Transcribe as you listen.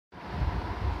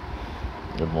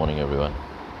Good morning, everyone.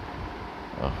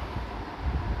 Uh,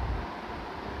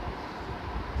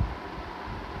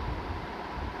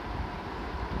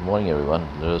 Good morning, everyone.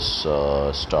 Let us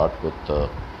start with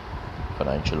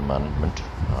financial management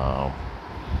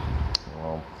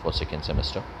for second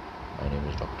semester. My name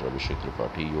is Dr. Abhishek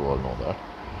Tripathi. You all know that.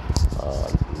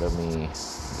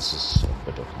 This is a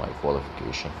bit of my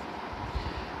qualification.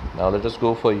 Now let us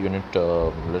go for unit.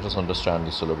 Let us understand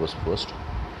the syllabus first.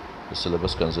 The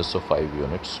syllabus consists of 5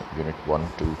 units. Unit 1,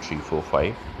 2, 3, 4,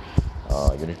 5.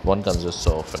 Unit 1 consists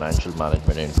of financial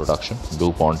management introduction,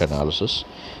 DuPont analysis,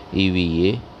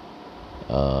 EVA,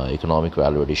 economic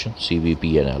value addition,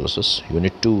 CVP analysis.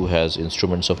 Unit 2 has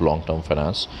instruments of long-term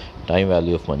finance, time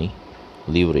value of money,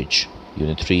 leverage.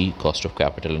 Unit 3, cost of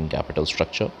capital and capital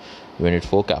structure. Unit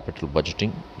 4, capital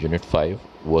budgeting. Unit 5,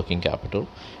 working capital,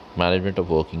 management of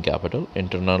working capital,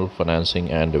 internal financing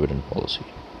and dividend policy.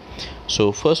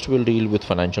 So first we'll deal with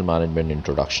financial management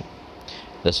introduction.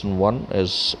 Lesson 1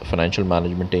 is financial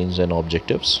management aims and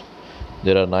objectives.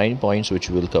 There are 9 points which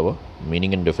we will cover: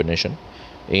 meaning and definition,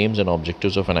 aims and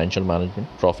objectives of financial management,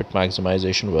 profit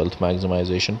maximization, wealth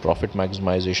maximization, profit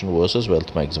maximization versus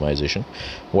wealth maximization,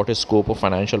 what is scope of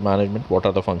financial management, what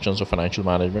are the functions of financial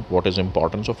management, what is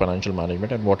importance of financial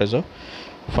management, and what is a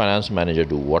finance manager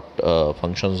do, what are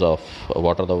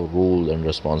the rules and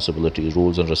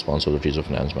responsibilities of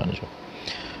finance manager.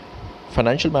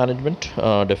 Financial management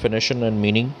definition and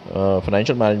meaning.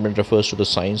 Financial management refers to the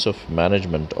science of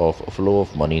management of flow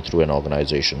of money through an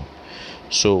organization.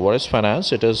 So what is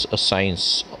finance? It is a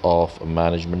science of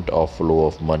management of flow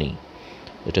of money.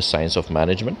 It is science of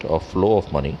management of flow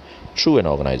of money through an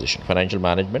organization. Financial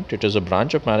management, it is a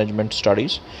branch of management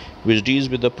studies which deals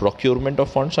with the procurement of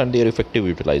funds and their effective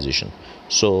utilization.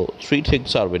 So 3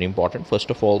 things are very important. First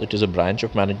of all, it is a branch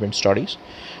of management studies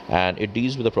and it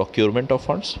deals with the procurement of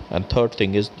funds, and third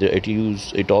thing is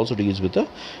it also deals with the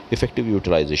effective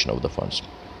utilization of the funds.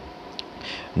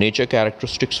 Nature,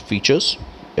 characteristics, features.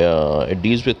 It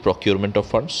deals with procurement of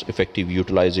funds, effective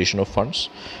utilization of funds,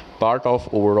 part of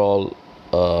overall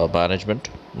management.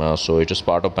 So it is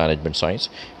part of management science,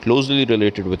 closely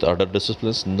related with other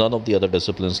disciplines. None of the other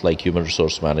disciplines like human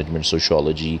resource management,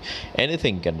 sociology,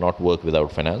 anything cannot work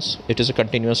without finance. It is a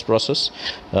continuous process.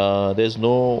 There's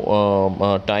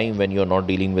no time when you're not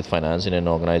dealing with finance in an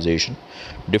organization.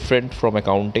 Different from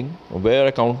accounting, where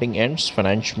accounting ends,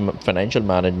 financial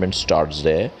management starts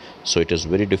there. So it is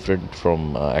very different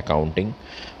from accounting.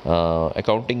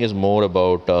 Accounting is more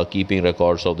about keeping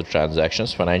records of the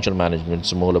transactions. Financial management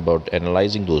is more about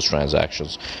analyzing those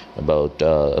transactions, about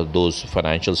those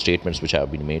financial statements which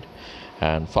have been made.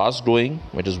 And fast growing,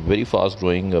 it is very fast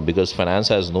growing because finance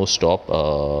has no stop.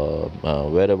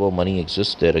 Wherever money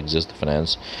exists, there exists the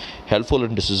finance. Helpful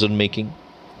in decision making.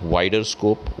 Wider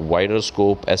scope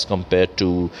as compared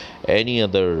to any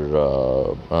other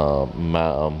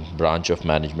branch of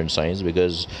management science,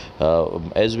 because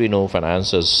as we know,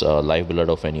 finance is lifeblood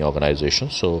of any organization.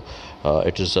 So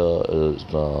it is a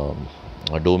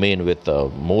domain with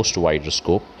most wider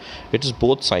scope. It is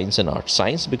both science and art.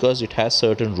 Science because it has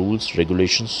certain rules,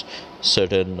 regulations,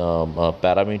 certain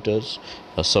parameters,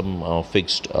 some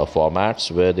fixed formats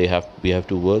where we have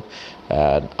to work.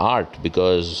 And art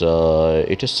because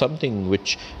it is something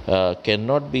which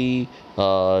cannot be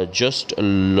just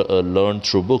learned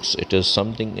through books. It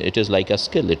is like a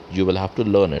skill. You will have to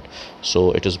learn it.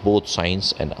 So it is both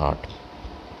science and art.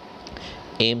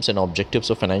 Aims and objectives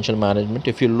of financial management.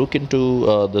 If you look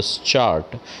into this chart,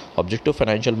 objective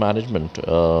financial management,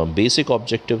 basic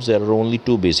objectives, there are only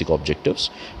 2 basic objectives: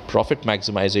 profit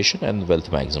maximization and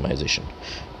wealth maximization.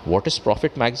 What is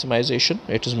profit maximization?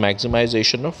 It is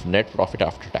maximization of net profit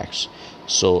after tax.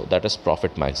 So that is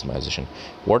profit maximization.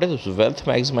 What is wealth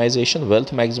maximization?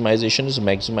 Wealth maximization is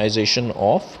maximization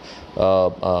of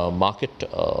market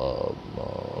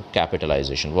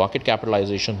capitalization. Market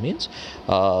capitalization means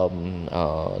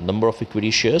number of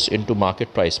equity shares into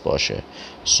market price per share.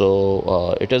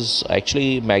 So it is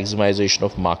actually maximization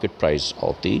of market price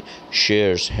of the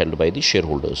shares held by the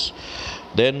shareholders.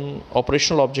 Then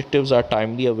operational objectives are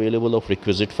timely available of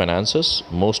requisite finances,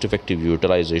 most effective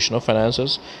utilization of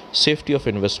finances, safety of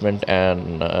investment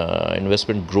and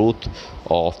investment growth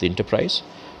of the enterprise.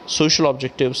 Social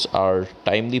objectives are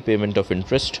timely payment of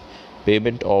interest,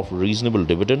 payment of reasonable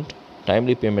dividend,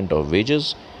 timely payment of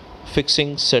wages,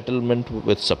 fixing settlement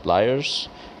with suppliers,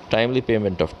 timely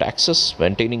payment of taxes,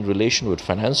 maintaining relation with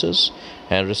finances.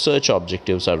 And research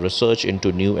objectives are research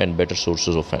into new and better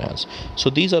sources of finance. So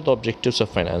these are the objectives of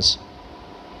finance.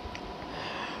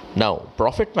 Now,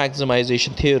 profit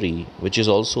maximization theory, which is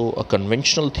also a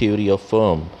conventional theory of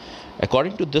firm,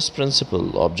 According to this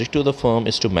principle, objective of the firm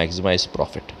is to maximize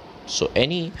profit. So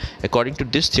according to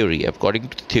this theory, according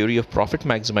to the theory of profit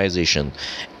maximization,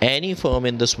 any firm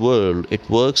in this world, it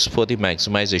works for the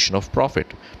maximization of profit,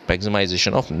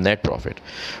 maximization of net profit.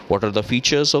 What are the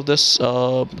features of this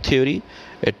theory?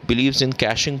 It believes in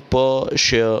cashing per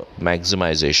share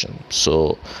maximization.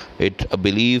 So it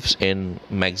believes in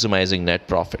maximizing net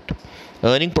profit.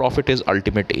 Earning profit is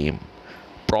ultimate aim.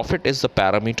 Profit is the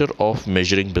parameter of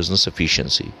measuring business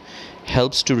efficiency.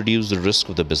 Helps to reduce the risk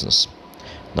of the business.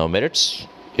 Now merits,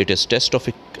 it is test of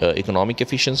economic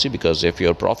efficiency, because if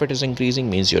your profit is increasing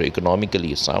means you're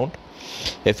economically sound.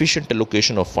 Efficient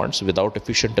allocation of funds. Without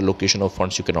efficient allocation of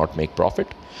funds, you cannot make profit.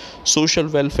 Social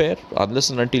welfare. Unless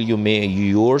and until your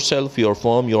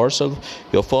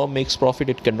firm makes profit,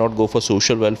 it cannot go for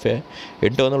social welfare.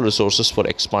 Internal resources for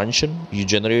expansion. You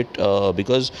generate,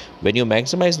 because when you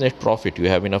maximize net profit, you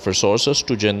have enough resources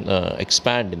to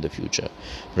expand in the future.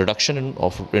 Reduction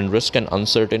in risk and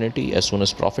uncertainty. As soon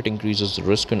as profit increases, the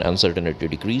risk and uncertainty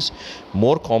decrease.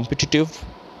 More competitive.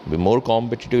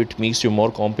 It makes you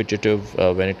more competitive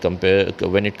when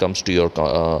it comes to your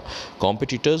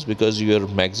competitors, because you are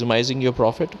maximizing your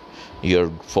profit,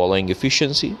 you're following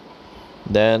efficiency.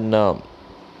 Then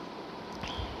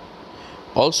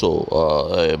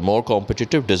also more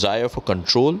competitive. Desire for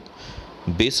control,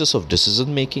 basis of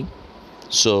decision making.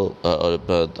 So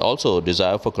also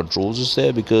desire for controls is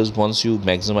there, because once you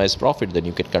maximize profit, then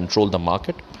you can control the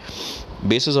market.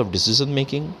 Basis of decision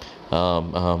making.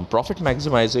 Profit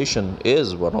maximization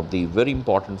is one of the very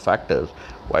important factors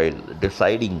while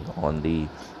deciding on the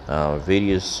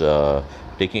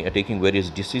taking various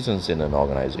decisions in an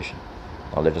organization.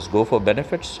 Now let us go for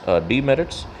benefits.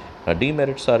 Demerits.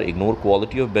 Demerits are ignore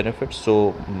quality of benefits.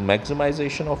 So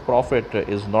maximization of profit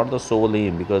is not the sole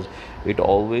aim, because it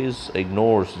always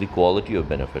ignores the quality of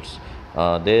benefits.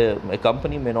 A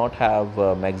company may not have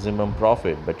maximum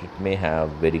profit, but it may have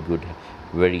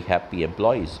very happy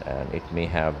employees, and it may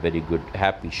have very good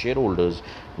happy shareholders,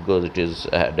 because it is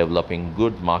developing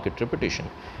good market reputation.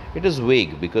 It is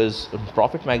vague, because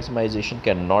profit maximization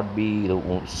cannot be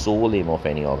the sole aim of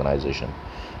any organization.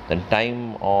 Then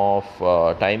timing of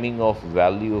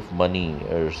value of money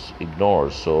is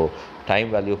ignored. So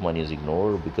time value of money is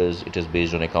ignored, because it is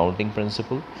based on accounting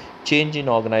principle. Change in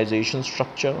organization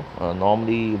structure.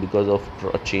 Normally, because of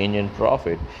a change in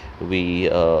profit, we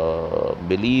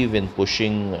believe in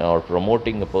pushing or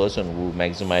promoting a person who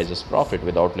maximizes profit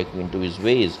without looking into his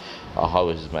ways, how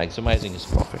he is maximizing his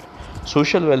profit.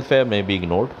 Social welfare may be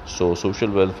ignored. So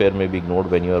social welfare may be ignored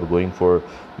when you are going for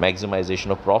maximization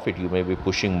of profit. You may be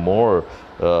pushing more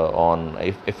on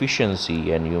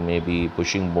efficiency, and you may be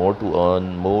pushing more to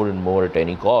earn more and more at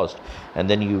any cost, and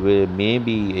then may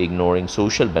be ignoring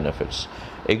social benefits.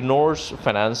 Ignores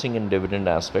financing and dividend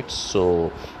aspects.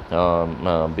 So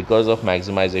because of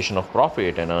maximization of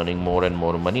profit and earning more and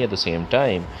more money at the same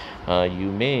time,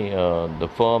 the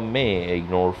firm may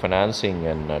ignore financing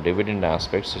and dividend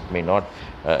aspects. It may not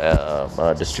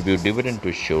distribute dividend to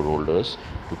its shareholders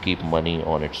to keep money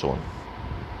on its own.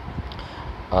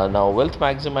 Now wealth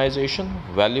maximization,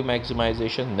 value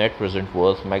maximization, net present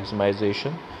worth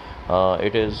maximization.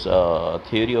 It is a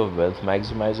theory of wealth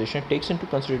maximization. It takes into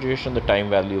consideration the time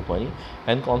value of money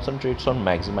and concentrates on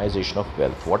maximization of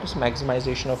wealth. What is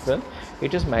maximization of wealth?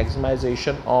 It is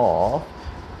maximization of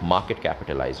market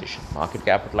capitalization. Market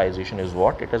capitalization is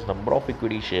what? It is number of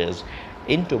equity shares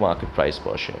into market price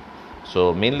per share.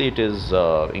 So mainly it is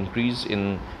increase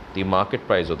in the market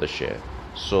price of the share.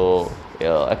 So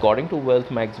according to wealth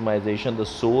maximization, the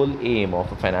sole aim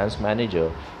of a finance manager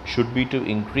should be to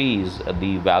increase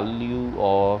the value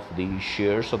of the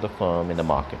shares of the firm in the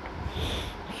market.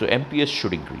 So MPS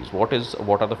should increase. What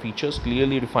are the features?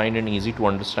 Clearly defined and easy to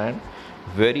understand.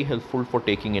 Very helpful for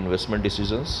taking investment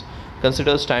decisions.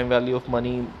 Considers time value of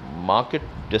money. Market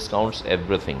discounts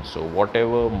everything. So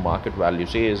whatever market value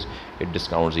says, it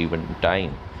discounts even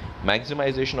time.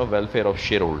 Maximization of welfare of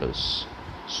shareholders.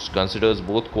 Considers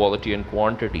both quality and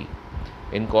quantity.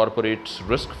 Incorporates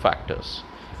risk factors.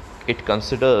 It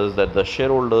considers that the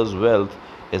shareholders' wealth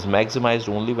is maximized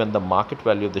only when the market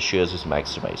value of the shares is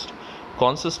maximized.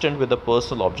 Consistent with the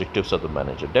personal objectives of the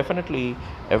manager. Definitely,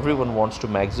 everyone wants to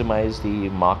maximize the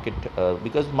market,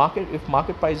 because if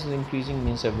market price is increasing,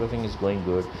 means everything is going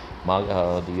good.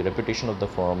 The reputation of the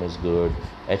firm is good.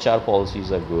 HR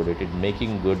policies are good. It is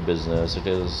making good business. It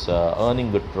is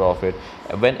earning good profit.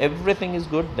 When everything is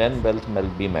good, then wealth will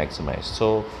be maximized.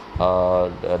 So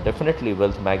definitely,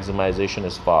 wealth maximization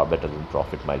is far better than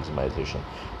profit maximization.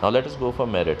 Now let us go for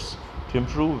merits. To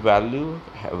improve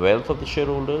wealth of the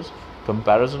shareholders.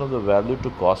 Comparison of the value to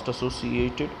cost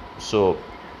associated. So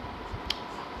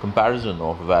comparison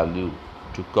of value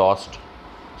to cost.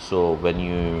 So when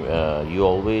you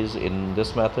always, in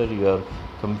this method, you are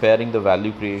comparing the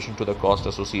value creation to the cost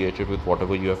associated with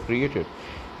whatever you have created.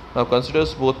 Now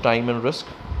considers both time and risk,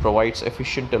 provides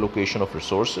efficient allocation of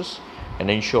resources, and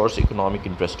ensures economic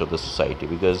interest of the society,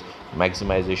 because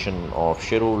maximization of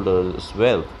shareholders'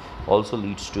 wealth also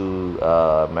leads to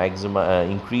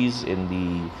increase in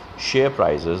the share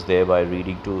prices, thereby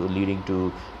leading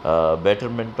to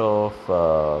betterment of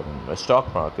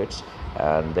stock markets,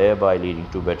 and thereby leading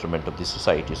to betterment of the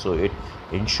society. So it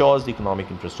ensures the economic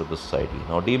interest of the society.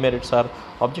 Now demerits are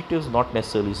objectives not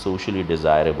necessarily socially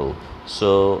desirable.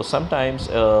 So sometimes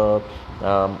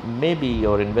maybe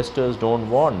your investors don't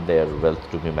want their wealth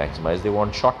to be maximized, they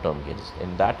want short-term gains.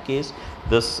 In that case,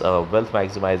 this wealth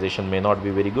maximization may not be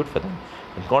very good for them.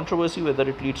 And controversy whether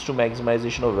it leads to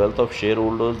maximization of wealth of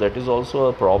shareholders, that is also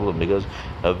a problem, because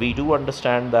we do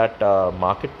understand that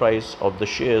market price of the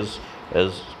shares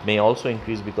may also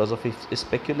increase because of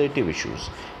speculative issues,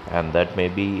 and that may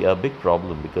be a big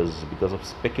problem, because of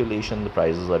speculation the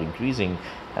prices are increasing,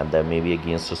 and that may be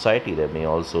against society. That may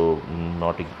also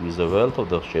not increase the wealth of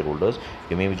the shareholders.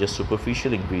 It may be just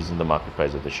superficial increase in the market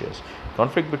price of the shares.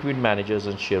 Conflict between managers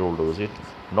and shareholders, it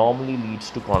normally leads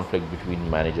to conflict between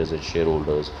managers and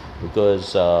shareholders,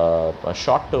 because a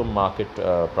short-term market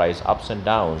price ups and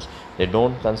downs, they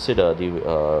don't consider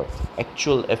the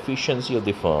actual efficiency of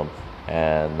the firm,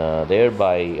 and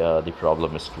thereby the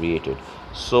problem is created.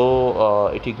 So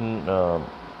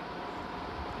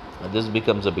this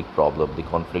becomes a big problem, the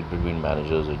conflict between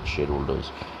managers and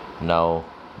shareholders. Now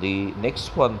the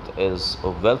next one is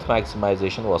wealth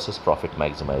maximization versus profit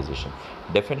maximization.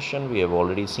 Definition we have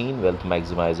already seen. Wealth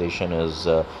maximization is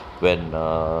when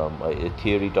a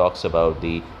theory talks about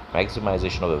the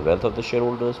maximization of the wealth of the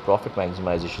shareholders. Profit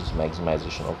maximization is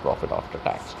maximization of profit after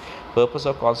tax. Purpose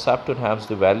of concept to enhance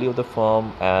the value of the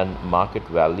firm and market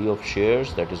value of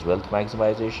shares, that is wealth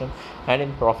maximization. And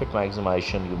in profit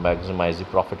maximization, you maximize the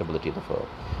profitability of the firm.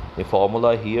 The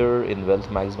formula here in wealth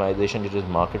maximization, it is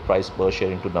market price per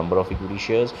share into number of equity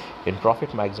shares. In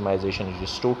profit maximization, it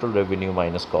is total revenue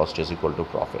minus cost is equal to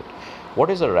profit. What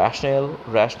is the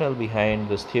rationale behind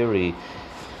this theory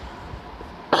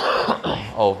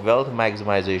of wealth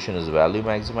maximization is value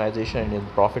maximization, and in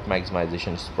profit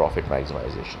maximization is profit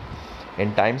maximization.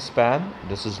 In time span,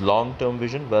 this is long-term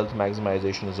vision. Wealth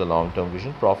maximization is a long-term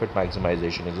vision. Profit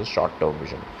maximization is a short-term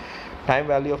vision. Time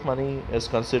value of money is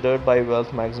considered by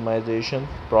wealth maximization.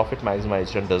 Profit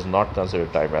maximization does not consider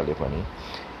time value of money.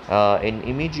 In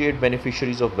immediate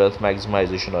beneficiaries of wealth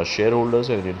maximization are shareholders,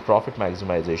 and in profit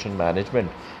maximization,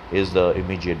 management is the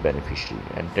immediate beneficiary.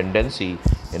 And tendency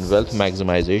in wealth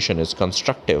maximization is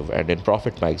constructive, and in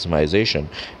profit maximization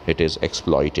it is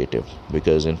exploitative,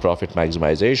 because in profit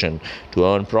maximization, to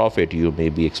earn profit you may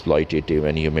be exploitative,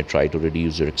 and you may try to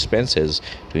reduce your expenses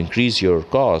to increase your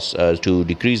costs, to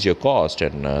decrease your cost,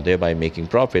 and thereby making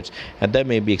profits, and that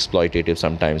may be exploitative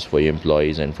sometimes for your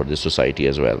employees and for the society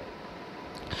as well.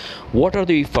 What are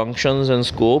the functions and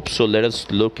scope? So let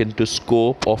us look into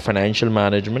scope of financial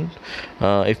management.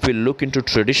 If we look into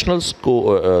traditional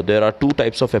scope, there are two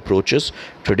types of approaches: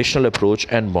 traditional approach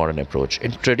and modern approach.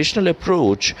 In traditional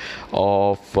approach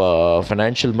of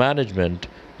financial management,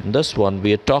 in this one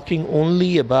we are talking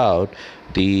only about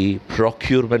the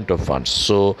procurement of funds.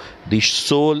 So the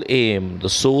sole aim, the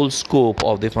sole scope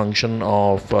of the function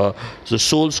of the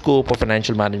sole scope of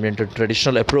financial management in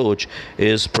traditional approach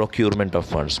is procurement of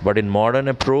funds. But in modern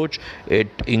approach, it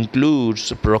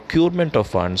includes procurement of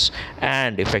funds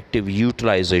and effective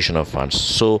utilization of funds.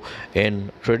 So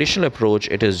in traditional approach,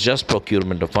 it is just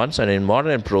procurement of funds, and in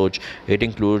modern approach, it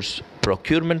includes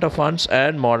procurement of funds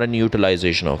and modern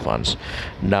utilization of funds.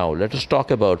 Now let us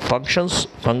talk about functions.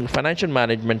 Financial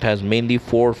management has mainly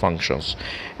four functions: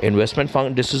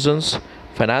 investment decisions,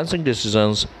 financing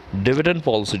decisions, dividend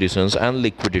policy decisions, and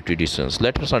liquidity decisions.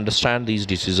 Let us understand these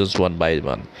decisions one by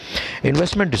one.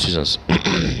 Investment decisions.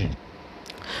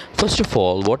 First of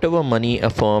all, whatever money a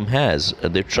firm has,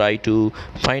 they try to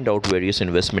find out various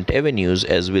investment avenues,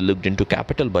 as we looked into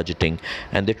capital budgeting,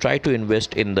 and they try to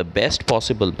invest in the best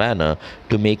possible manner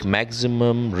to make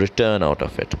maximum return out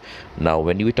of it. Now,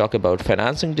 when we talk about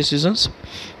financing decisions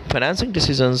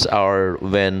are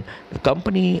when a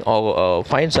company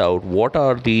finds out what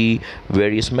are the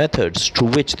various methods through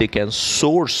which they can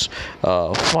source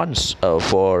funds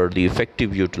for the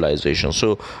effective utilization.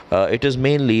 So it is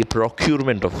mainly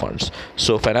procurement of funds.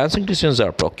 So financing decisions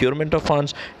are procurement of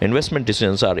funds, investment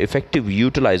decisions are effective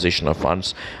utilization of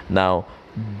funds. Now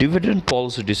dividend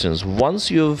policy decisions.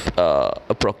 Once you've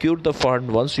procured the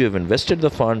fund, once you have invested the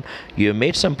fund, you have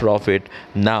made some profit.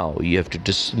 Now you have to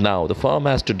now the firm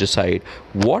has to decide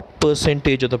what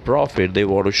percentage of the profit they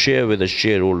want to share with the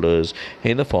shareholders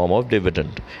in the form of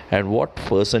dividend, and what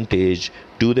percentage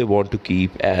do they want to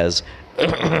keep as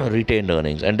retained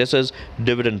earnings. And this is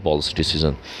dividend policy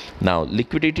decision. Now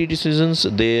liquidity decisions,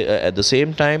 they at the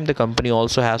same time the company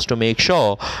also has to make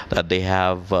sure that they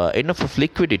have enough of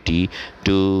liquidity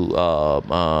to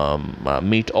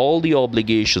meet all the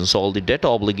obligations, all the debt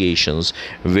obligations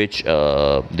which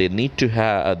they need to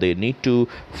have, they need to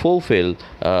fulfill.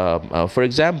 For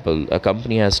example, a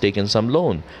company has taken some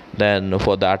loan, then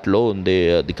for that loan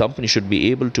the company should be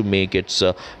able to make its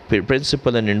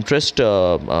principal and interest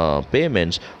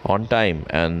payments on time,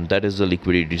 and that is the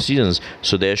liquidity decisions.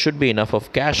 So there should be enough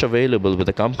of cash available with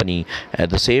the company at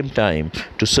the same time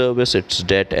to service its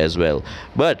debt as well.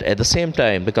 But at the same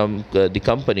time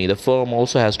the firm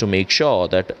also has to make sure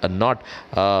that not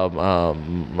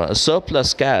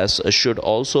surplus cash should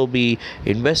also be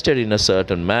invested in a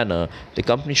certain manner. The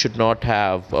company should not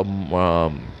have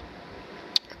a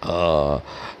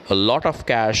lot of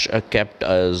cash kept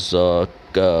as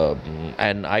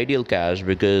an ideal cash,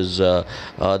 because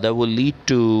that will lead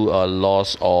to a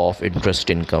loss of interest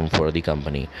income for the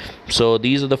company. So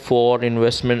these are the four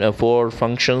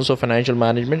functions of financial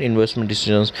management: investment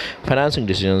decisions, financing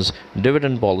decisions,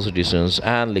 dividend policy decisions,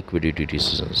 and liquidity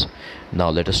decisions. Now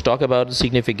let us talk about the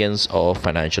significance of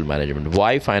financial management.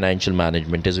 Why financial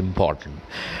management is important?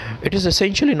 It is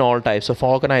essential in all types of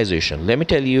organization. Let me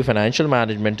tell you, financial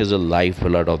management is a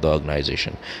lifeblood of the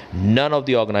organization. None of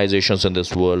the organizations in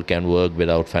this world can work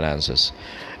without finances.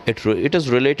 It is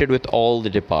related with all the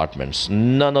departments.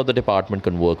 None of the department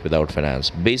can work without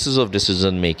finance. Basis of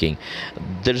decision making.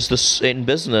 There is this in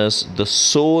business, the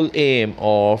sole aim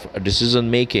of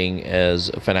decision making is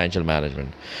financial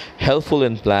management. Helpful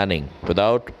in planning.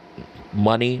 Without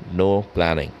money, no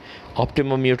planning.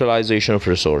 Optimum utilization of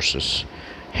resources.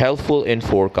 Helpful in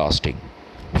forecasting.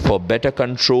 For better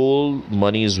control,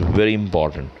 money is very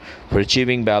important. For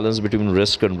achieving balance between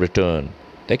risk and return.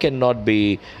 There cannot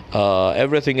be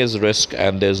everything is risk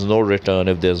and there's no return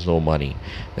if there's no money.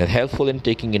 They're helpful in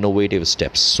taking innovative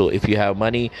steps. So if you have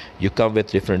money, you come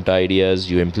with different ideas,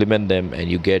 you implement them,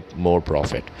 and you get more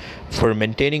profit. For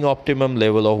maintaining optimum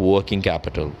level of working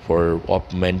capital, for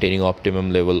maintaining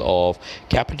optimum level of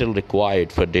capital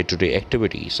required for day-to-day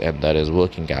activities, and that is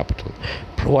working capital.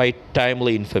 Provide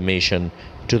timely information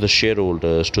to the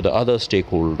shareholders, to the other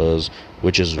stakeholders,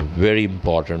 which is very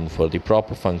important for the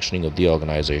proper functioning of the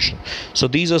organization. So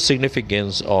these are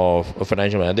significance of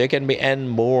financial management. There can be n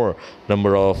more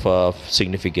number of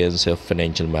significance of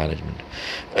financial management.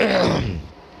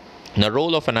 The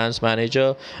role of finance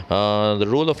manager. The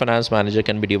role of finance manager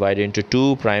can be divided into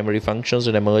two: primary functions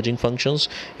and emerging functions.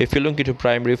 If you look into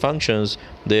primary functions,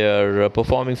 they are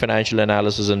performing financial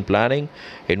analysis and planning,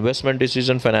 investment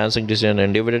decision, financing decision,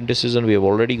 and dividend decision. We have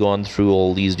already gone through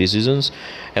all these decisions.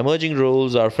 Emerging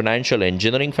roles are financial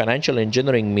engineering. Financial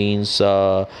engineering means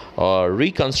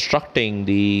reconstructing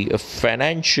the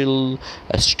financial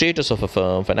status of a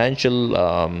firm, financial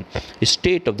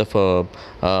state of the firm,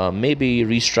 maybe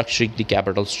restructuring the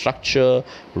capital structure,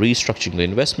 restructuring the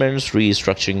investments,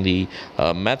 restructuring the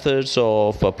methods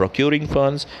of procuring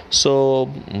funds.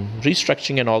 So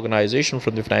restructuring an organization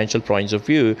from the financial points of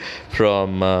view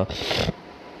from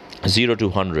 0 to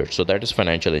 100. So that is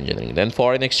financial engineering. Then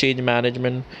foreign exchange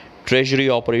management, treasury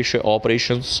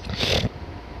operations.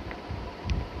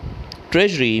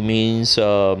 Treasury means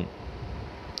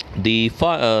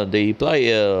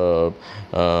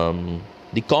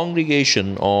the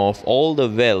congregation of all the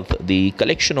wealth, the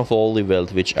collection of all the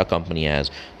wealth which a company has.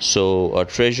 So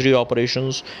treasury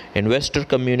operations, investor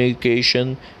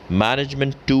communication,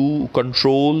 management to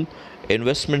control,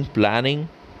 investment planning,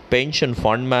 pension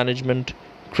fund management,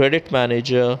 credit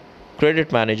manager. Credit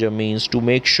manager means to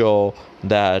make sure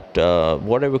that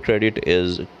whatever credit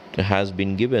has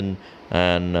been given,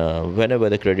 and whenever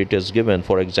the credit is given,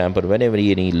 for example, whenever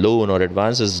any loan or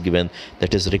advance is given,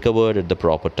 that is recovered at the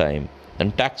proper time.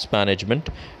 And tax management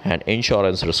and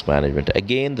insurance risk management.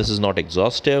 Again, this is not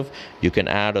exhaustive. You can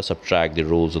add or subtract the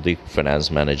roles of the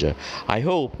finance manager. I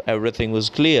hope everything was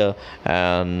clear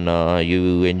and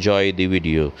you enjoyed the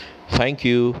video. Thank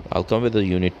you. I'll come with the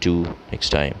unit 2 next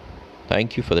time.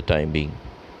 Thank you for the time being.